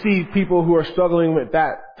 when we see people who are struggling with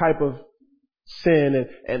that type of sin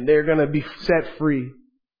and they're going to be set free.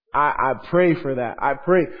 I pray for that.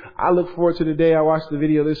 I look forward to the day. I watched the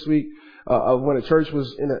video this week of when a church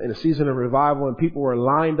was in a season of revival and people were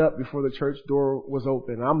lined up before the church door was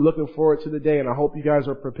open. I'm looking forward to the day, and I hope you guys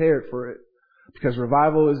are prepared for it, because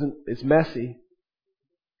revival it's messy.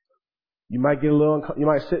 You might you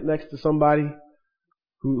might sit next to somebody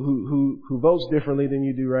who votes differently than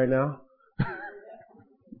you do right now,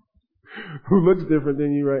 who looks different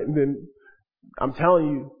than you right. And then I'm telling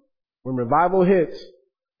you, when revival hits,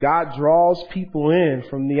 God draws people in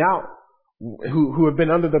from the out who have been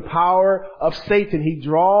under the power of Satan. He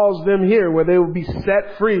draws them here where they will be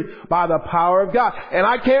set free by the power of God. And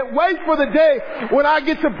I can't wait for the day when I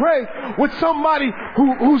get to pray with somebody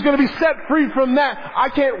who's going to be set free from that. I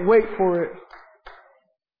can't wait for it.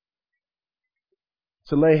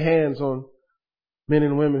 To lay hands on men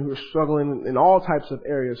and women who are struggling in all types of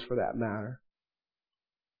areas for that matter.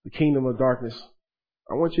 The kingdom of darkness.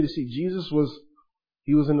 I want you to see Jesus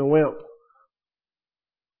he was in the wimp.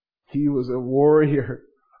 He was a warrior.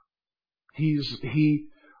 He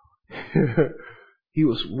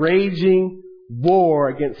was raging war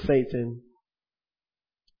against Satan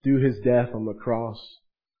through his death on the cross.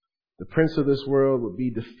 The prince of this world would be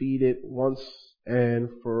defeated once and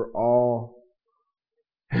for all.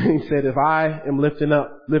 He said, if I am lifted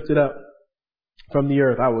up from the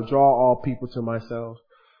earth, I will draw all people to myself.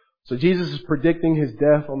 So Jesus is predicting his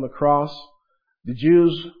death on the cross. The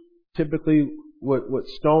Jews typically would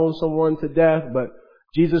stone someone to death, but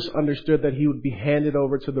Jesus understood that he would be handed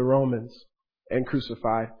over to the Romans and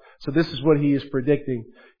crucified. So this is what he is predicting.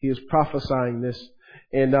 He is prophesying this.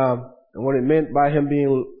 And what it meant by him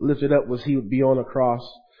being lifted up was he would be on a cross.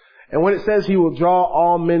 And when it says he will draw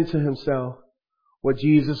all men to himself, what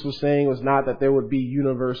Jesus was saying was not that there would be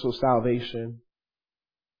universal salvation,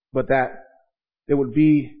 but that there would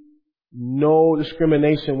be no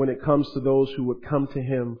discrimination when it comes to those who would come to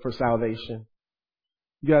him for salvation.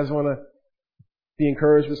 You guys want to be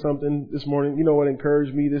encouraged with something this morning? You know what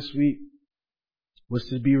encouraged me this week was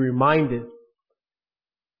to be reminded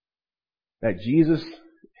that Jesus,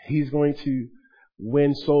 he's going to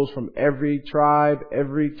win souls from every tribe,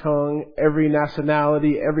 every tongue, every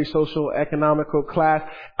nationality, every social economical class.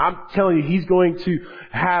 I'm telling you, he's going to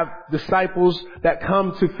have disciples that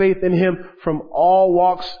come to faith in him from all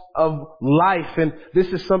walks of life. And this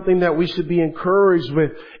is something that we should be encouraged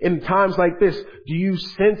with in times like this. Do you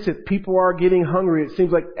sense it? People are getting hungry. It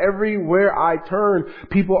seems like everywhere I turn,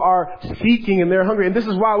 people are seeking and they're hungry. And this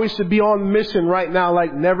is why we should be on mission right now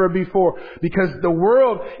like never before. Because the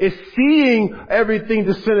world is seeing everything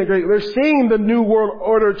disintegrate. They're seeing the new world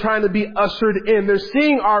order trying to be ushered in. They're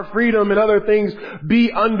seeing our freedom and other things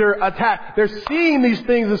be under attack. They're seeing these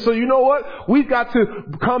things. And so you know what? We've got to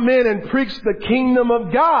come in and preach the kingdom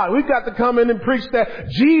of God. We've got to come in and preach that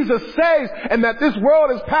Jesus saves and that this world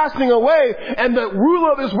is passing away and the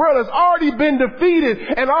ruler of this world has already been defeated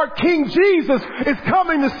and our King Jesus is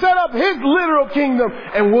coming to set up his literal kingdom.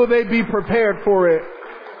 And will they be prepared for it?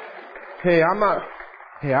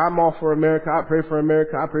 I'm all for America. I pray for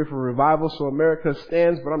America. I pray for revival so America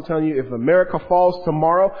stands. But I'm telling you, if America falls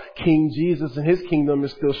tomorrow, King Jesus and his kingdom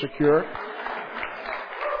is still secure.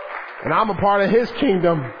 And I'm a part of his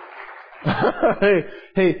kingdom.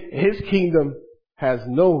 His kingdom has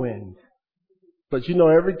no end. But you know,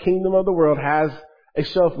 every kingdom of the world has a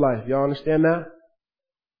shelf life. Y'all understand that?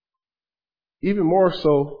 Even more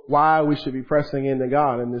so, why we should be pressing into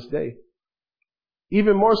God in this day.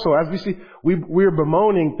 Even more so, as we see, we're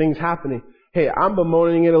bemoaning things happening. Hey, I'm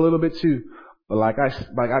bemoaning it a little bit too. But like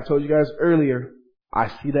I told you guys earlier, I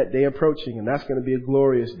see that day approaching, and that's going to be a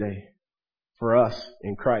glorious day for us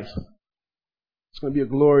in Christ. It's going to be a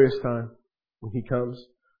glorious time when he comes.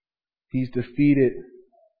 He's defeated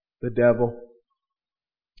the devil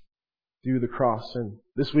through the cross. And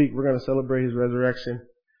this week we're going to celebrate his resurrection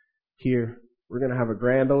here. We're going to have a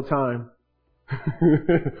grand old time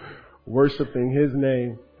worshiping his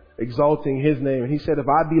name, exalting his name. And he said, if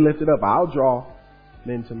I be lifted up, I'll draw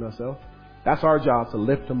men to myself. That's our job, to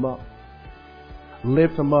lift him up.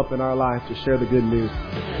 Lift him up in our life to share the good news.